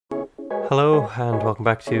Hello and welcome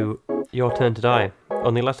back to Your Turn to Die.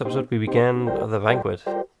 On the last episode we began the banquet.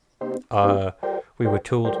 We were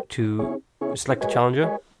told to select a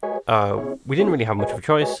challenger. We didn't really have much of a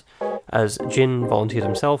choice as Jin volunteered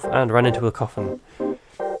himself and ran into a coffin.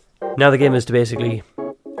 Now the game is to basically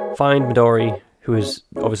find Midori, who is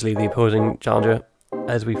obviously the opposing challenger,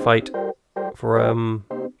 as we fight for,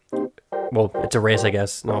 well, it's a race I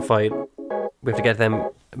guess, not a fight. We have to get them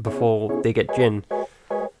before they get Jin.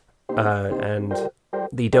 And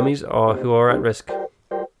the dummies are who are at risk.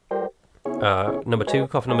 Number 2,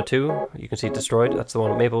 coffin number 2, you can see destroyed. That's the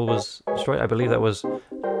one Maple was destroyed. I believe that was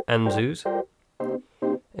Anzu's.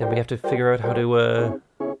 And we have to figure out how to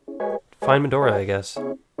find Midori, I guess.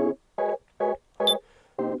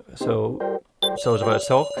 So it's about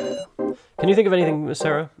talk. Can you think of anything, Miss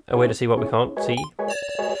Sarah? A way to see what we can't see?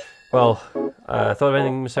 Well, thought of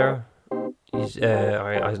anything, Miss Sarah? He's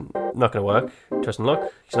not going to work. Trust and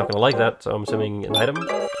luck. He's not going to like that, so I'm assuming an item.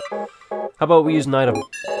 How about we use an item?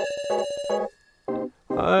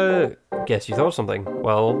 Guess you thought of something.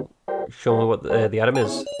 Well, show me what the item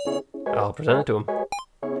is. I'll present it to him.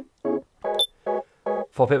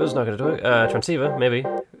 4 papers, not going to do it. Transceiver, maybe.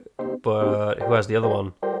 But who has the other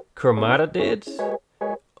one? Chromata did?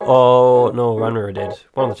 Oh, no, Ranmira did.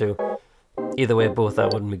 One of the two. Either way, both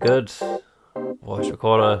that wouldn't be good. Voice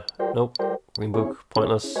recorder, nope. Green book,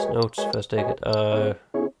 pointless. Notes, first aid.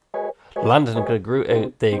 Lantern could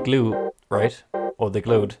glue. They glue, right? Or they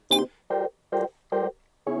glued. Can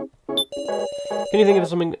you think of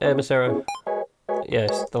something, Miss Sarah?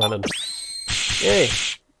 Yes, the lantern. Yay!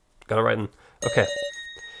 Got it right then. Okay.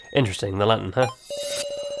 Interesting, the lantern, huh?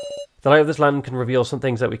 The light of this lantern can reveal some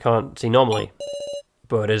things that we can't see normally.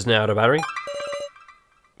 But isn't it out of battery?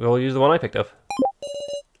 We'll use the one I picked up.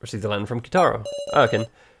 Received the lantern from Kitaro. Okay.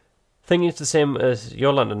 Thing is the same as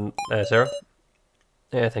your lantern, Sarah.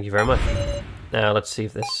 Yeah, thank you very much. Now let's see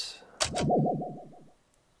if this...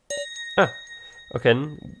 Ah, okay.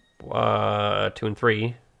 2 and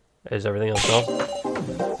 3 is everything else off.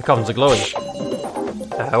 The coffins are glowing.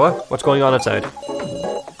 What's going on outside?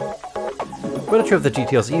 We're not sure of the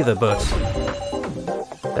details either, but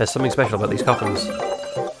there's something special about these coffins.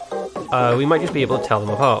 We might just be able to tell them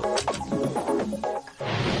apart.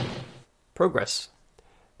 Progress.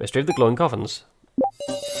 Mystery of the glowing coffins.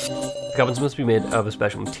 The coffins must be made of a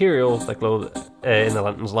special material that glow in the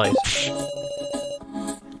lantern's light.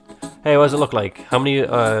 Hey, what does it look like? How many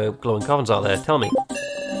glowing coffins are there? Tell me.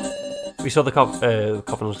 We saw the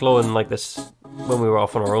coffin was glowing like this when we were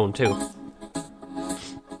off on our own too.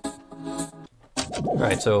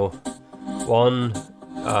 Right, so 1,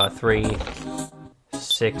 3,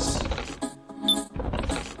 6,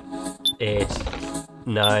 8,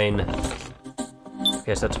 9.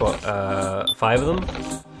 Okay, so that's what, 5 of them?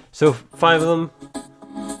 So, 5 of them.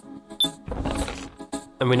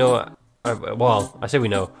 And we know, well, I say we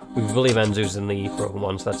know. We believe Anzu's in the broken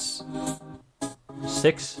ones. That's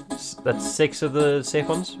 6? That's 6 of the safe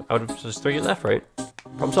ones? Out of just 3 left, right?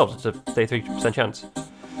 Problem solved, it's a 33% chance.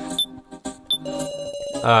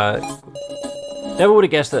 Never would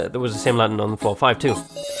have guessed that there was the same lantern on floor 5 too.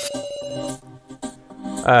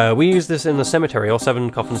 We used this in the cemetery. All 7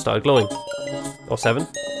 coffins started glowing. Or 7.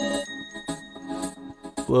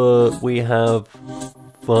 But we have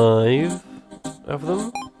 5 of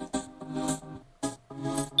them.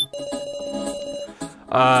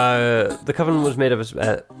 The coffin was made of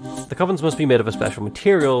the coffins must be made of a special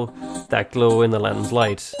material that glow in the lantern's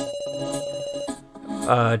light.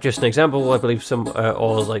 Just an example, I believe some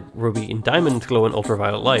ores like ruby and diamond glow in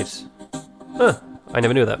ultraviolet light. Huh, I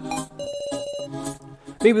never knew that.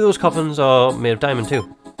 Maybe those coffins are made of diamond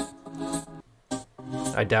too.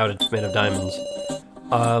 I doubt it's made of diamonds.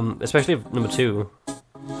 Especially if number 2.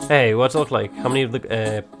 Hey, what's it look like? How many of the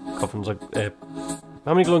coffins are...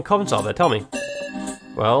 how many glowing coffins are there? Tell me.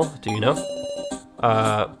 Well, do you know?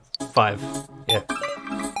 5. Yeah.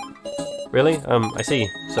 Really? I see.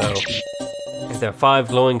 So, if there are 5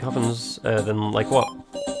 glowing coffins, then like what?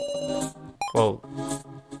 Well...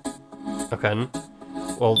 Okay.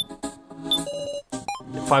 Well...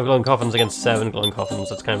 5 glowing coffins against 7 glowing coffins,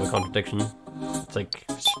 that's kind of a contradiction. It's like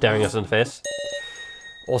staring us in the face.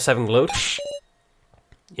 All 7 glowed?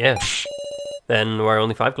 Yeah. Then why are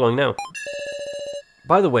only 5 glowing now?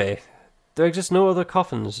 By the way, there exists no other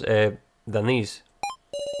coffins than these.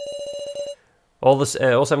 All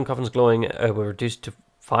 7 coffins glowing were reduced to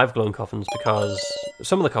 5 glowing coffins because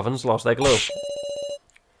some of the coffins lost their glow.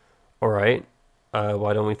 Alright.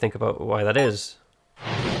 Why don't we think about why that is?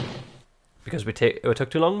 Because we took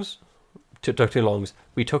too longs?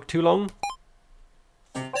 We took too long?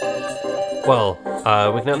 Well,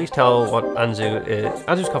 we can at least tell what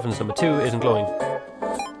Anzu's coffin's number 2 isn't glowing.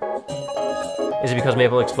 Is it because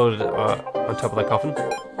Mabel exploded on top of that coffin?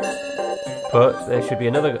 But there should be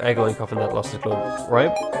another glowing coffin that lost its glow,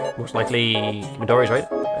 right? Most likely Midori's, right?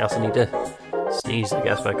 I also need to sneeze, I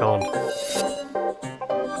guess, but I can't.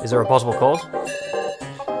 Is there a possible cause?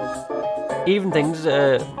 Even things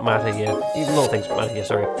matter here. Even little things matter here,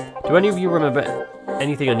 sorry. Do any of you remember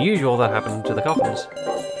anything unusual that happened to the coffins?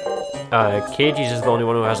 Keiji's is the only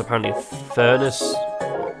one who has apparently a furnace,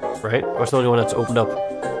 right? Or it's the only one that's opened up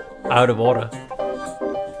out of order.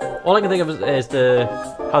 All I can think of is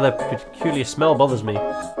how that peculiar smell bothers me.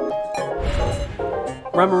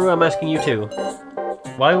 Ramaru, I'm asking you too.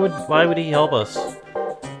 Why would he help us?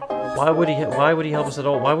 Why would he help us at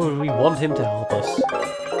all? Why would we want him to help us?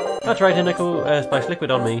 That's right, Hineko splashed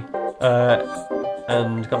liquid on me,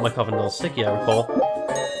 and got my coffin all sticky, I recall.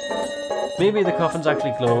 Maybe the coffins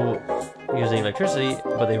actually glow using electricity,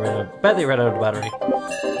 but they ran out of battery.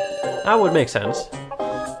 That would make sense.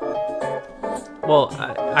 Well,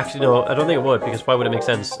 actually no, I don't think it would, because why would it make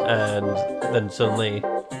sense and then suddenly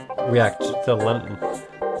react to the lantern?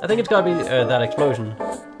 I think it's gotta be that explosion.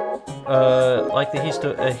 Like the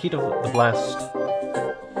heat of the blast.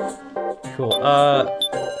 Cool.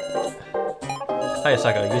 Hi,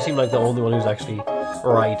 Asaka, you seem like the only one who's actually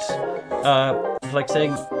right.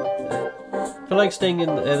 Feel like staying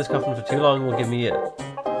in this coffin for too long will give me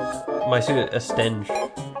my suit a stench.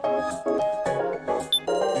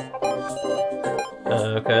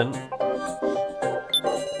 Okay.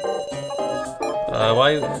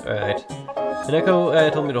 Why? Alright.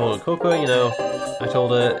 Hineko told me to hold a cocoa, you know. I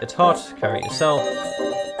told her, it's hot, carry it yourself.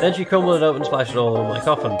 Then she crumbled it up and splashed it all over my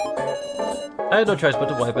coffin. I had no choice but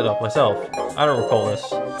to wipe it off myself. I don't recall this.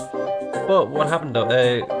 But what happened though?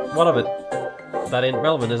 What of it? That ain't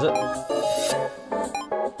relevant, is it?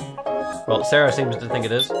 Well, Sarah seems to think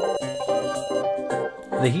it is.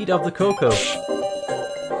 The heat of the cocoa.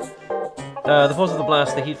 The force of the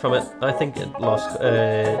blast, the heat from it, I think it lost...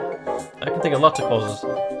 I can think of lots of causes.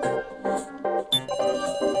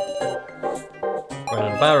 Ran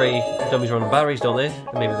out of battery. Dummies run on batteries, don't they?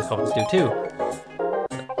 And maybe the coffins do too.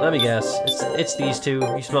 Let me guess. It's these two.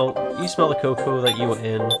 You smell the cocoa that you were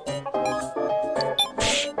in.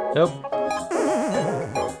 Nope.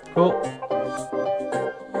 Cool.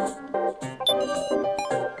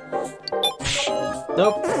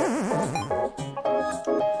 Nope.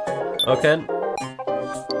 Okay.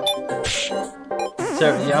 So,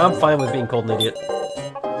 yeah, I'm fine with being called an idiot.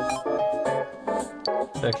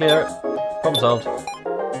 Clear. Problem solved.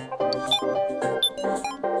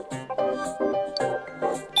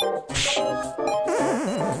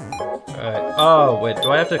 Alright. Oh, wait, do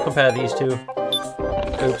I have to compare these two?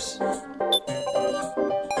 Oops.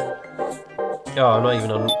 Oh, I'm not even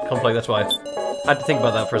on Conflict, that's why. I had to think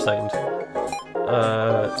about that for a second.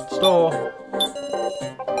 Store.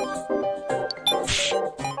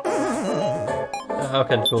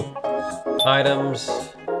 Okay, cool. Items.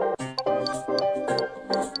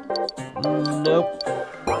 Nope.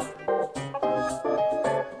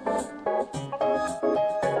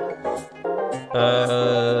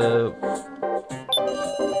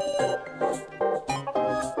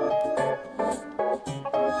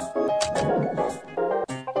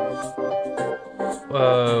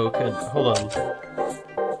 Okay, hold on.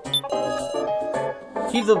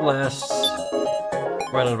 Heat of the blasts.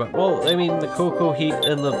 Right on about. Well, I mean the cocoa heat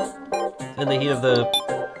and the heat of the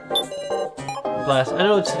blast. I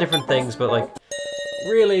know it's different things, but like,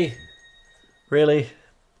 really?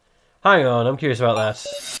 Hang on, I'm curious about that.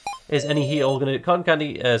 Is any heat all gonna... Cotton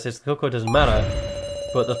candy says the cocoa doesn't matter,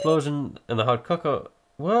 but the explosion and the hot cocoa...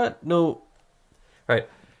 What? No. Right.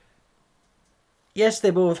 Yes,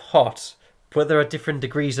 they're both hot, but there are different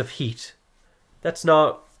degrees of heat. That's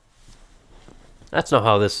not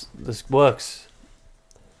how this works.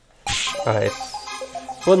 Right.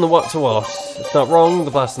 When the what to what? It's not wrong,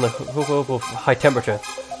 the blast and the cocoa both high temperature.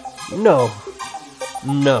 No.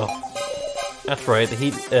 That's right, the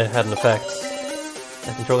heat had an effect.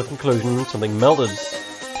 I can draw the conclusion something melted.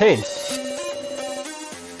 Paint.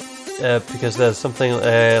 Because there's something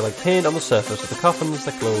like paint on the surface of the coffins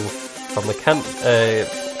that glow from the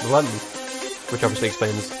lantern, which obviously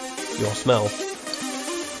explains your smell.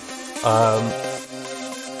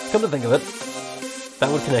 Come to think of it,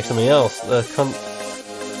 that would connect something else. The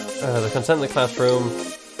consent in the classroom,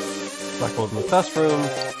 blackboard in the classroom,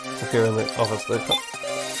 computer in the office.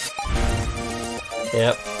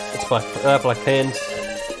 Yep, it's black paint.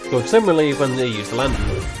 Glowed similarly when they used the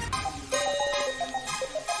lantern.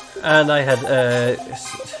 And I had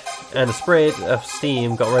and a spray of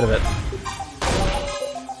steam got rid of it.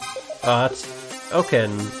 What?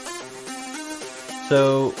 Okay.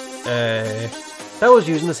 So, that was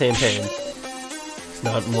using the same paint. It's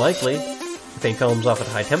not unlikely. The paint comes off at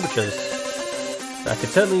high temperatures. That could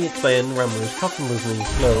certainly explain Ranmaru's coffin loosening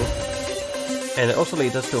flow, and it also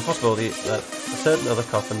leads us to a possibility that a certain other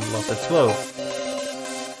coffin lost its glow.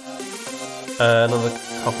 Another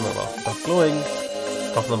coffin that lost stopped glowing.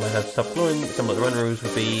 A coffin that might have stopped glowing, similar to Ranmaru's,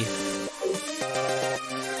 would be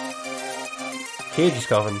Keiji's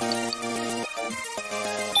coffin.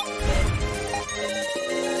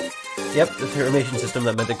 Yep, the cremation system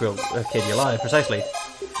that meant to grill Keiji alive, precisely.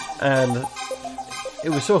 And it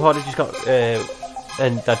was so hot it just got,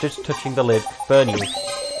 and that just touching the lid could burn you.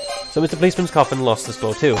 So Mr. Policeman's coffin lost its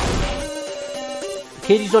glow too.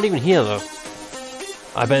 Keiji's not even here though.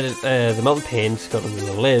 I bet the melted paint got under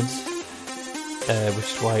the lids,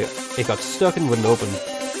 which is why it got stuck and wouldn't open.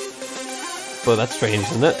 But that's strange,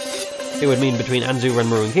 isn't it? It would mean between Anzu,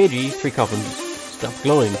 Ranmaru and Keiji, 3 coffins stopped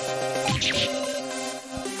glowing.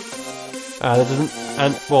 That doesn't...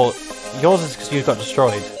 and, well, yours is because you got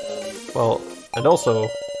destroyed. Well, and also,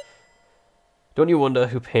 don't you wonder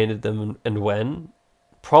who painted them and when?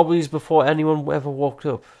 Probably is before anyone ever walked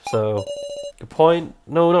up, so... Good point.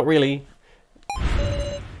 No, not really.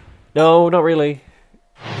 No, not really.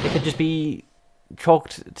 It could just be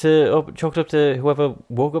chalked up to whoever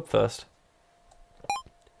woke up first.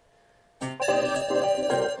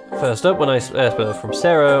 First up, when I spurred from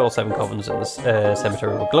Sarah, all 7 coffins in the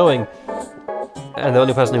cemetery were glowing. And the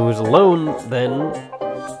only person who was alone, then,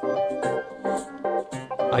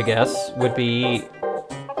 I guess, would be...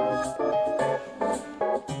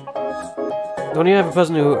 The only other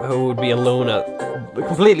person who would be alone,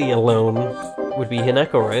 completely alone, would be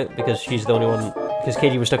Hinako, right? Because she's the only one... Because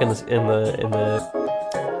Keiji was stuck in the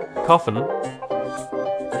coffin.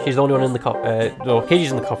 She's the only one in the coffin. No,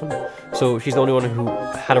 Keiji's in the coffin, so she's the only one who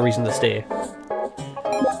had a reason to stay.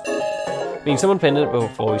 Meaning someone painted it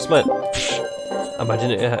before we split.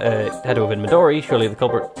 Imagine it had to have been Midori. Surely the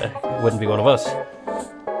culprit wouldn't be one of us.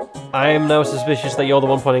 I am now suspicious that you're the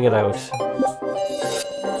one pointing it out.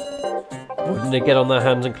 Wouldn't it get on their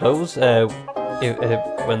hands and clothes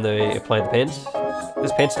when they applied the paint?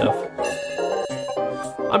 This paint stuff.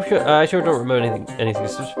 I sure don't remember anything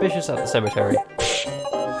suspicious at the cemetery.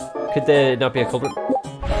 Could there not be a culprit?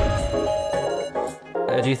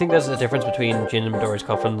 Do you think there's a difference between Jin and Midori's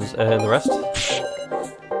coffins and the rest?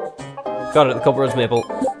 Got it, the culprit was Maple.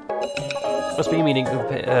 Must be meaning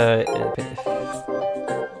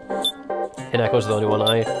Hinako's the only one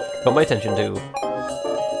I got my attention to.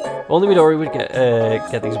 Only Midori would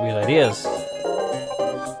get these weird ideas.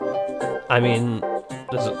 I mean,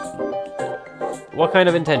 what kind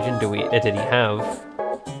of intention did he have?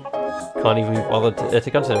 Can't even be bothered to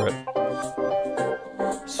consider it.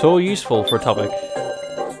 So useful for a topic.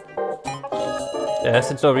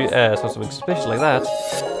 Since nobody saw something suspicious like that,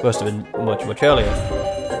 it must have been much earlier.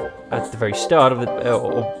 At the very start of the...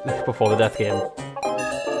 before the death game.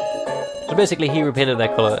 So basically he repainted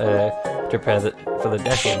that colour to prepare for the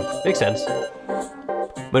death game. Makes sense.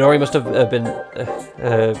 Midori must have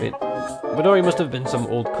Midori must have been some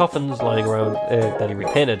old coffins lying around that he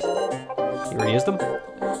repainted. He reused them?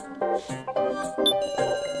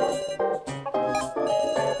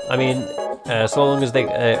 I mean, so long as they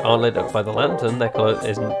aren't lit up by the lantern, their colour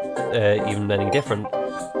isn't even any different.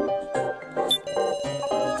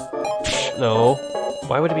 No.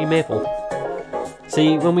 Why would it be Maple?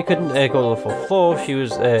 See, when we couldn't go to the 4th floor, she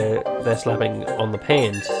was there slapping on the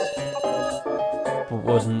paint. But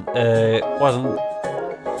wasn't the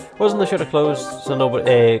shutter closed so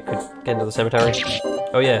nobody could get into the cemetery?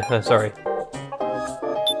 Oh yeah, sorry.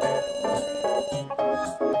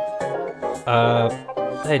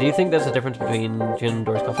 Hey, do you think there's a difference between Jin and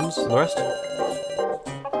Dory's coffins and the rest?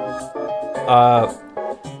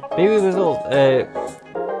 Maybe there's a little,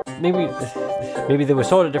 maybe they were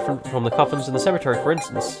sort of different from the coffins in the cemetery, for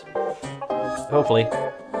instance. Hopefully.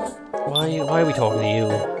 Why are we talking to you?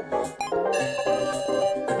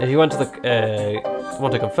 If you want to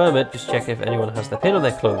confirm it, just check if anyone has their pin on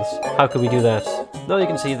their clothes. How could we do that? No, you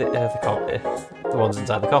can see the ones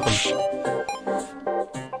inside the coffin.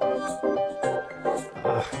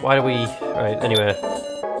 Why do we... Right, anyway.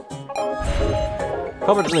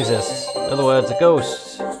 Culprit doesn't exist. In other words, a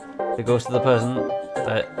ghost. The ghost of the person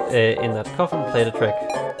that in that coffin played a trick.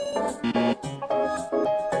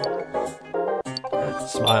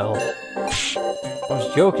 Smile. I was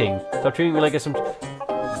joking. Stop treating me like some...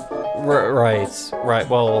 Right,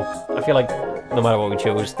 well, I feel like no matter what we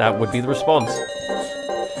chose, that would be the response.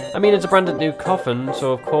 I mean, it's a brand new coffin,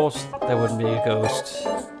 so of course there wouldn't be a ghost.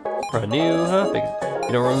 Brand new, huh? You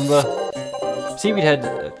don't remember? Seaweed Head,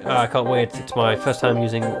 I can't wait. It's my first time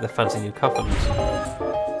using the fancy new coffins.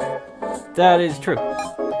 That is true.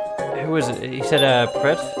 Who is it? He said,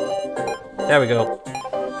 Fred? There we go.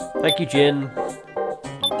 Thank you, Jin.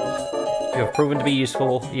 You have proven to be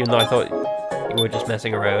useful, even though I thought you were just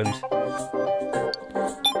messing around.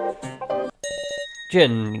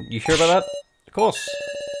 Jin, you sure about that? Of course.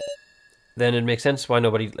 Then it makes sense why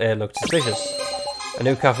nobody looked suspicious. A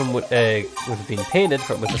new coffin would have been painted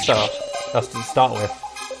with the start. That's to start with.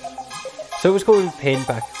 So it was covered with paint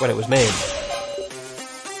back when it was made.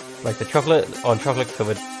 Like the chocolate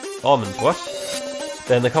covered almonds, what?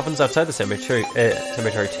 Then the coffins outside the cemetery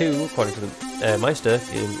too, according to the Meister,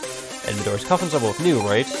 and Midori's coffins are both new,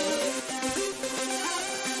 right?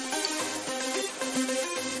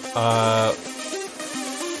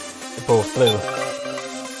 Both blue.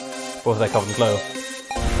 Both of their coffins glow.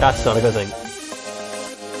 That's not a good thing.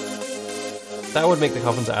 That would make the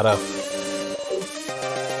coffins add up.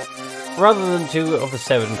 Rather than 2 of the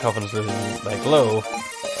 7 coffins losing their glow,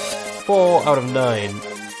 4 out of 9.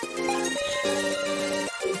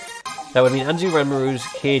 That would mean Anzu, Ranmaru's,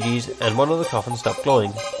 Keiji's, and 1 of the coffins stopped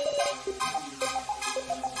glowing.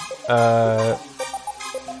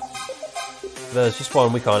 There's just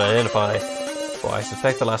 1 we can't identify, but I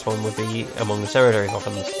suspect the last one would be among the cemetery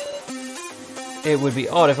coffins. It would be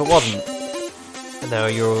odd if it wasn't. And now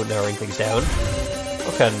you're narrowing things down.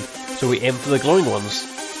 Okay, so we aim for the glowing ones.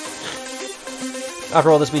 After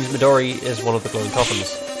all, this means Midori is one of the glowing coffins.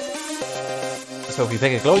 So if you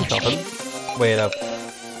pick a glowing coffin... Wait up.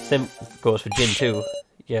 Same goes for Jin too.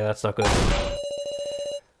 Yeah, that's not good.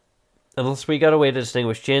 Unless we got a way to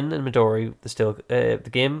distinguish Jin and Midori, it's still a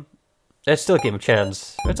game of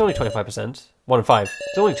chance. It's only 25%. 1 in 5.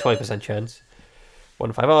 It's only 20% chance. 1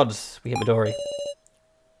 in 5 odds, we hit Midori.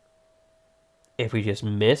 If we just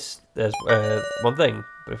miss, there's one thing.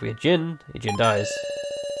 But if we hit Jin dies.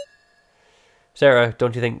 Sarah,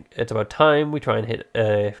 don't you think it's about time we try and hit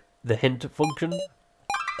the hint function?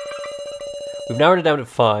 We've narrowed it down to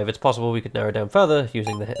 5. It's possible we could narrow it down further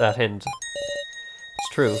using that hint. It's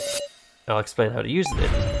true. I'll explain how to use it.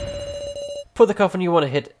 Put the coffin you want to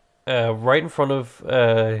hit right in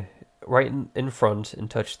front and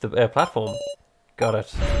touch the platform. Got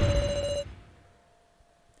it.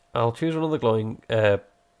 I'll choose one of the glowing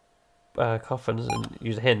coffins and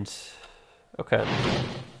use a hint. Okay.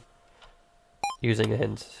 Using a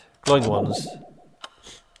hint. Glowing ones.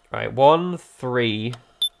 Right, 1, 3,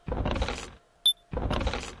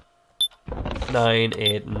 9,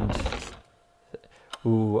 8, and...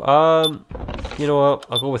 Ooh, you know what?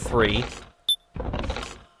 I'll go with 3.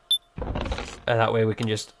 And that way we can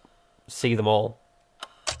just see them all.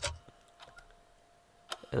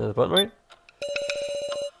 And the button, right?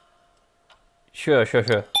 Sure.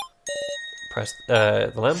 Press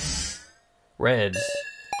the lamp. Reds.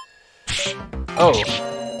 Oh,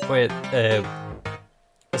 wait,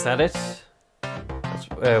 is that it? That's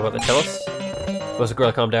what they tell us? Suppose the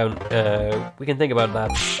girl, calm down. We can think about that.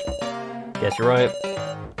 Guess you're right.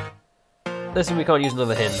 Listen, we can't use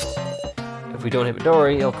another hint. If we don't hit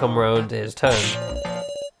Midori, he'll come around to his turn.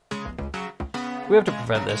 We have to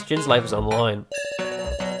prevent this. Jin's life is on the line.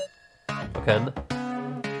 Okay.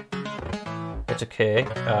 It's okay.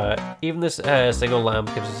 Even this single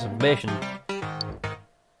lamp gives us information.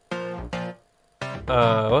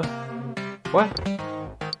 What?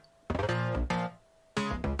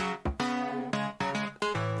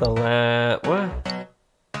 The lamp... What?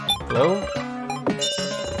 Glow?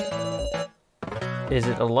 Is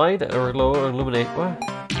it a light or a glow or illuminate? What?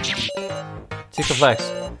 Too complex.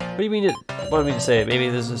 What do you mean it... What do you mean to say? Maybe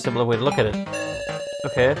there's a simpler way to look at it.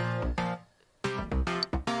 Okay.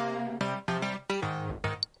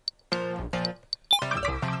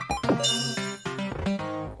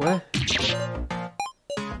 What?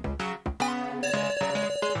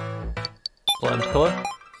 Blind colour?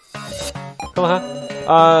 Colour, huh?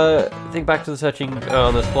 Think back to the searching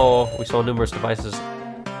on this floor. We saw numerous devices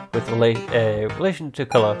with relation to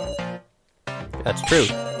colour. That's true.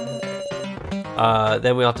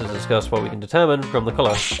 Then we have to discuss what we can determine from the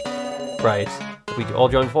colour. Right. If we all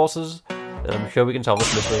join forces, then I'm sure we can solve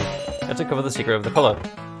this mystery. Let's uncover the secret of the colour.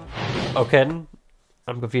 Okay. I'm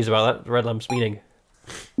confused about that. The red lamp's meaning.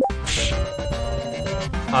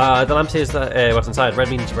 The lamp says that what's inside. Red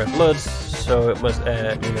means red blood, so it must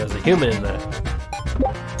mean there's a human in there.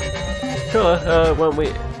 Sure,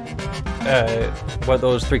 weren't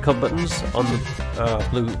those 3 cup buttons on the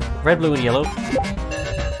red, blue, and yellow?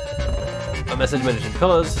 A message mentioned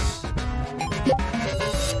colours. I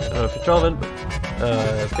don't know if it's relevant, but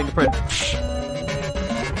fingerprint.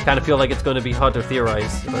 Kind of feel like it's going to be hard to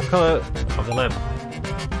theorize about the colour of the lamp.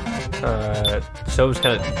 So it was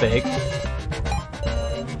kind of big.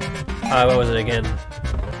 What was it again?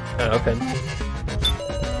 Okay.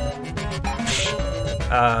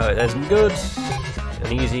 There's some good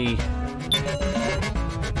and easy.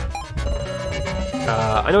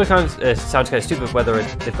 I know it sounds kind of stupid whether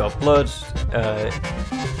they've got blood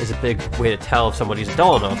is a big way to tell if somebody's a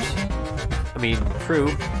doll or not. I mean, true,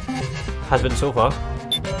 has been so far.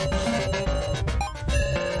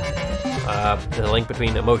 The link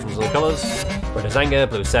between emotions and colours. Red is anger,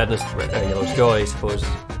 blue is sadness, yellow is joy. I suppose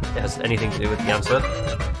it has anything to do with the answer.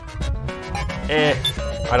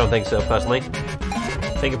 I don't think so, personally.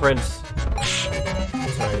 Fingerprints.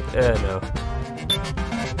 Sorry, no.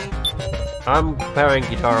 I'm comparing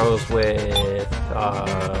guitars with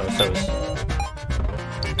sodas.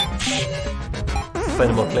 Explain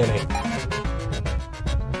them more clearly.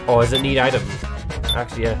 Or is it need item?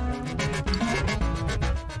 Actually, yeah.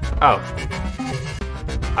 Oh.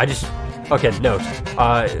 I just... Okay, note.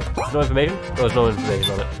 There's no information? There's no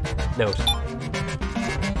information on it. Note.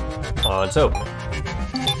 On soap.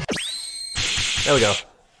 There we go.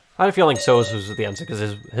 I had a feeling so's was the answer, because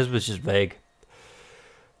his was just vague.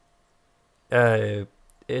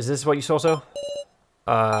 Is this what you saw, so?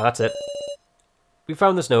 That's it. We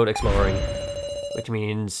found this note exploring, which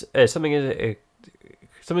means something that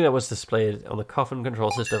was displayed on the coffin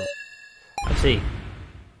control system. I see.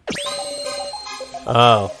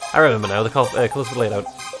 Oh, I remember now. The close layout.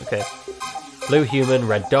 Okay. Blue human,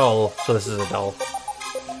 red doll. So this is a doll.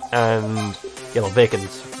 And yellow vacant.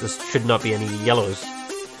 There should not be any yellows.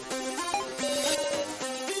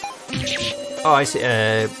 Oh, I see.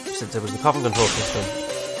 Since it was the coffin control system,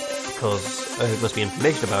 because there must be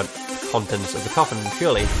information about the contents of the coffin,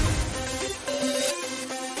 surely.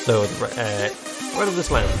 So, right of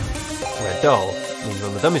this land, red doll means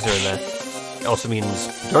when the dummies are in there. It also means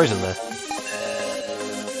the doors in there.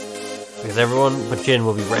 Because everyone but Jin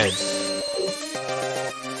will be red.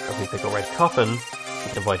 If we pick a red coffin, we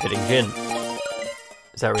can avoid hitting Jin.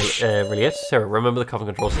 Is that really it? Sarah, remember the coffin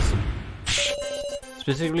control system.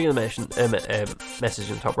 Specifically the message in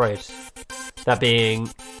the top right. That being...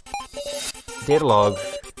 data log.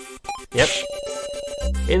 Yep.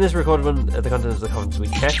 In this recorded one, the contents of the coffins we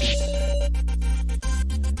checked.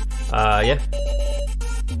 Yeah.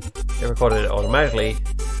 It recorded it automatically.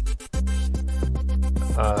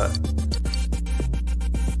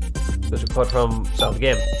 It was recorded from the start of the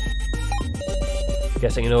game.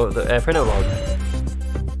 Guessing you know the printout log.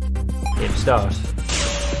 Game start.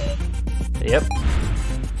 Yep.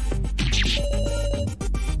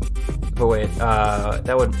 But wait,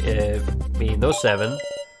 that would mean those 7.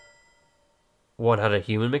 One had a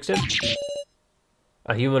human mixed in.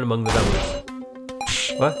 A human among the dummies.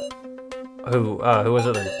 What? Who was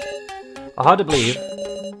it then? Hard to believe.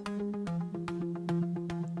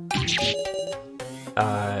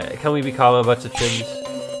 Can we be calm about such things?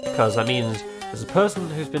 Because that means there's a person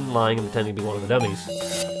who's been lying and pretending to be one of the dummies.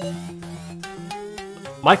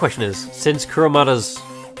 My question is, since Kuromada's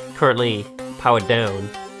currently powered down,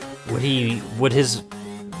 would his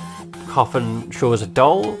coffin show as a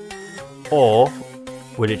doll, or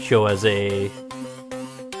would it show as a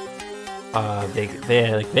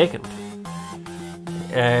vacant?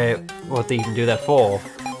 What they even do that for?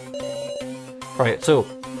 Right, so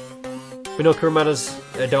we know Kuromada's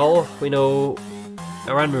a doll. We know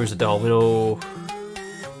Aranmu's a doll. We know.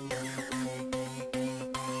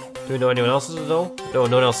 Do we know anyone else is a doll? No,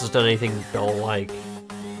 no one else has done anything doll-like.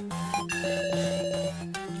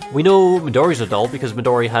 We know Midori's a doll because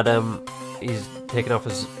Midori had he's taken off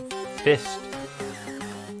his fist.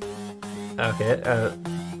 Okay,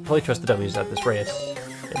 probably trust the dummies at this rate.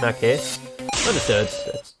 In that case, understood.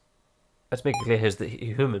 Let's make it clear here's the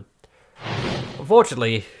human.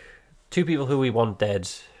 Unfortunately, 2 people who we want dead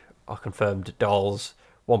are confirmed dolls.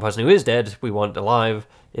 1 person who is dead, we want alive,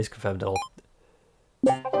 is confirmed doll.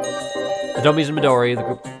 The dummies and Midori, the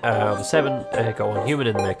group of the 7, got 1 human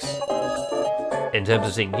in the mix. In terms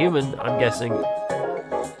of seeing human, I'm guessing...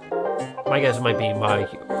 my guess might be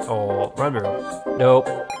Mike or Ranmiro. Nope.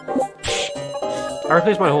 I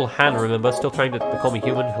replaced my whole hand, remember? Still trying to call me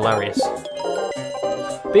human? Hilarious.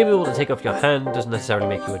 Being able to take off your hand doesn't necessarily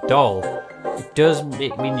make you a doll. It does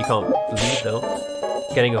mean you can't bleed, though.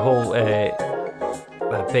 Getting a hole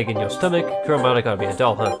big in your stomach, Kuromada gotta be a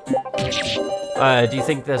doll, huh? Do you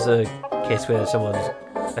think there's a case where someone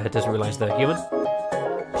doesn't realise they're human?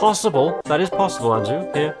 Possible. That is possible, Anzu.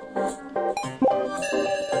 Yeah.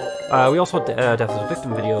 We also had death as a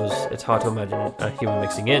victim videos. It's hard to imagine a human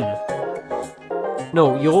mixing in.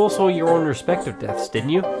 No, you all saw your own respective deaths, didn't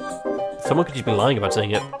you? Someone could just be lying about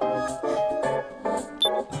saying it.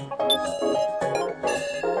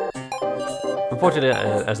 unfortunate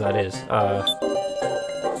as that is,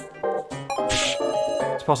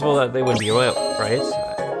 it's possible that they wouldn't be right?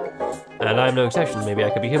 And I'm no exception. Maybe I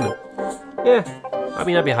could be human. Yeah, I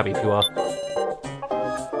mean, I'd be happy if you are.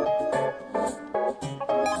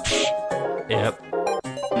 Yep.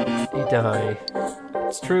 You die.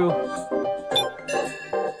 It's true.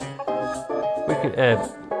 We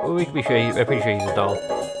could be sure. I'm pretty sure he's a doll.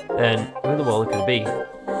 Then who in the world could it be?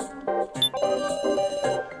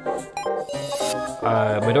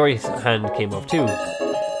 Midori's hand came off too,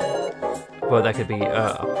 but that could be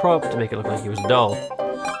a prop to make it look like he was a doll.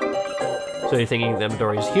 So you're thinking that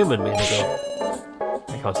Midori is human, maybe?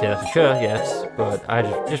 I can't say that for sure yet, but I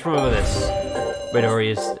just remember this.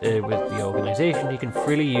 Midori is with the organization. He can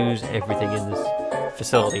freely use everything in this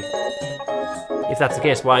facility. If that's the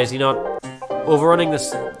case, why is he not overseeing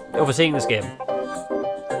this game?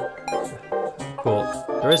 Cool.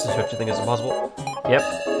 There is such a thing as impossible. Yep.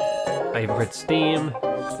 I even print Steam.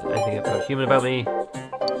 Anything about human about me? Is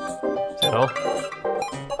that all?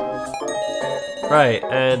 Right,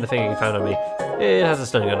 and the thing you found on me. It has a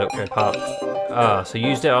stunning upgrade part. Ah, so you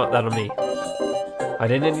used that on me. I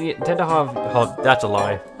didn't intend to have... that's a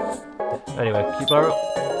lie. Anyway, Kutaro?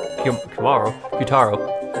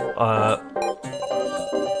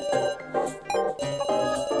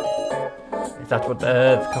 If that's what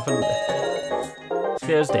the coffin...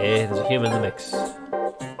 Scares day, there's a human in the mix.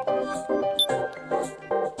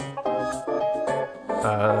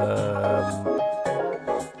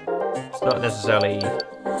 It's not necessarily...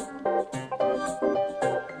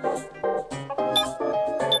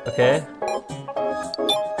 Okay.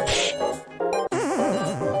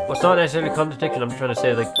 Well, it's not necessarily a contradiction. I'm trying to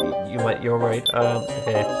say, like, you're right.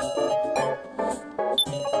 Okay.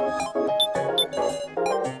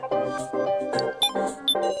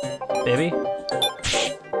 Maybe?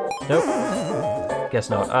 Nope. Guess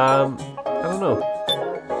not. I don't know.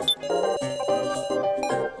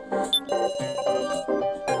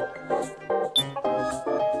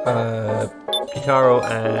 Kitaro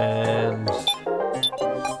and...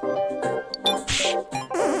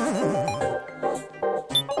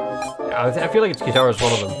 I feel like it's Kitaro's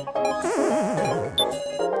one of them.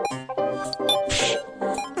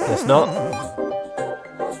 Guess not.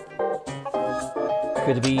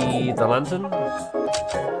 Could it be the lantern?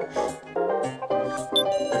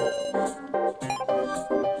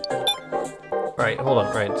 Right, hold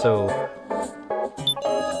on, right, so...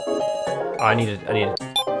 Oh, I need it.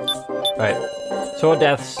 Right, Sword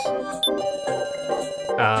Deaths.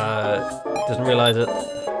 Doesn't realize it.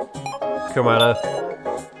 Kurumada.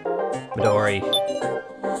 Midori.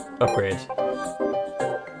 Upgrade.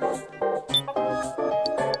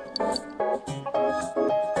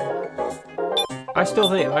 I still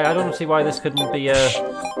think... I don't see why this couldn't be,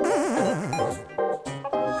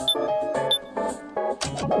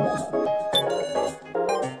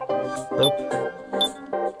 Nope.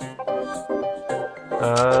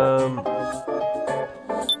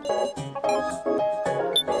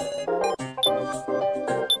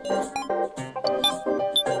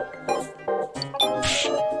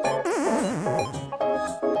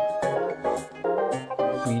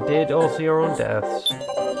 We did all see our own deaths.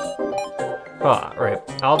 Ah, right.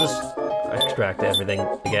 I'll just extract everything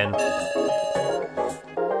again.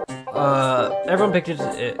 Everyone pictured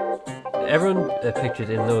it. Everyone pictured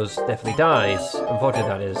in those definitely dies. Unfortunately,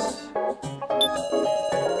 that is.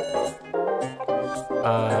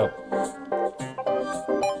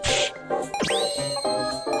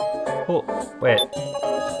 Oh, wait.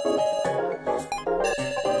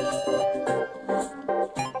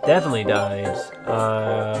 Definitely died.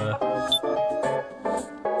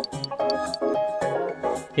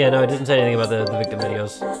 Yeah, no, it doesn't say anything about the victim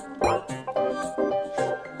videos.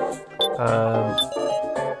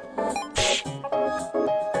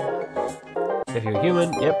 If you're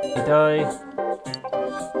human, yep, you die.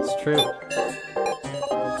 It's true.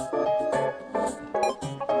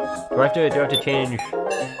 Do I have to change?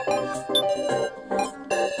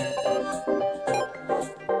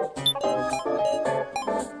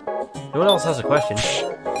 No one else has a question.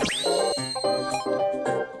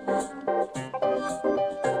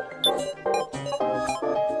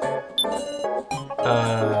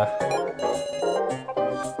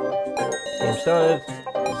 Game started.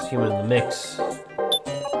 There's a human in the mix. Is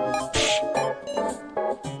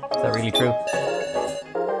that really true?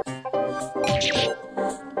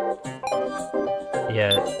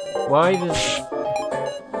 Yeah. Why does...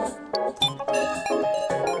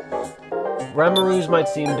 Ramaru's might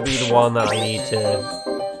seem to be the one that I need to...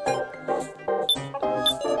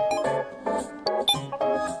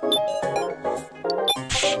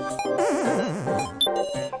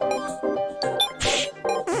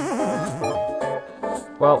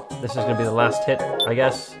 this is going to be the last hit, I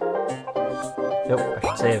guess. Nope, I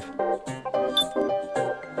should save.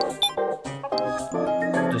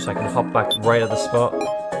 Just so I can hop back right at the spot.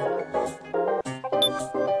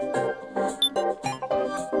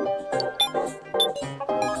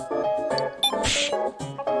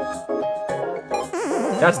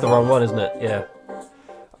 That's the wrong one, isn't it? Yeah.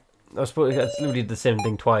 I suppose that's literally the same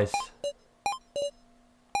thing twice.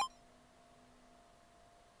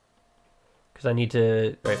 Because I need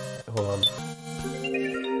to... Right, hold on.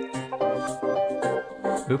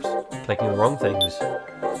 Oops, clicking the wrong things.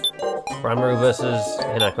 Ranmaru versus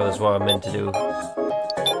Hinako is what I'm meant to do.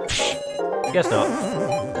 Guess not.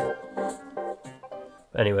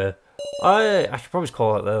 Anyway, I should probably just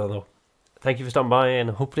call it there though. Thank you for stopping by,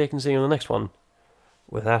 and hopefully I can see you in the next one.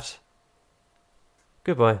 With that,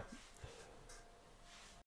 goodbye.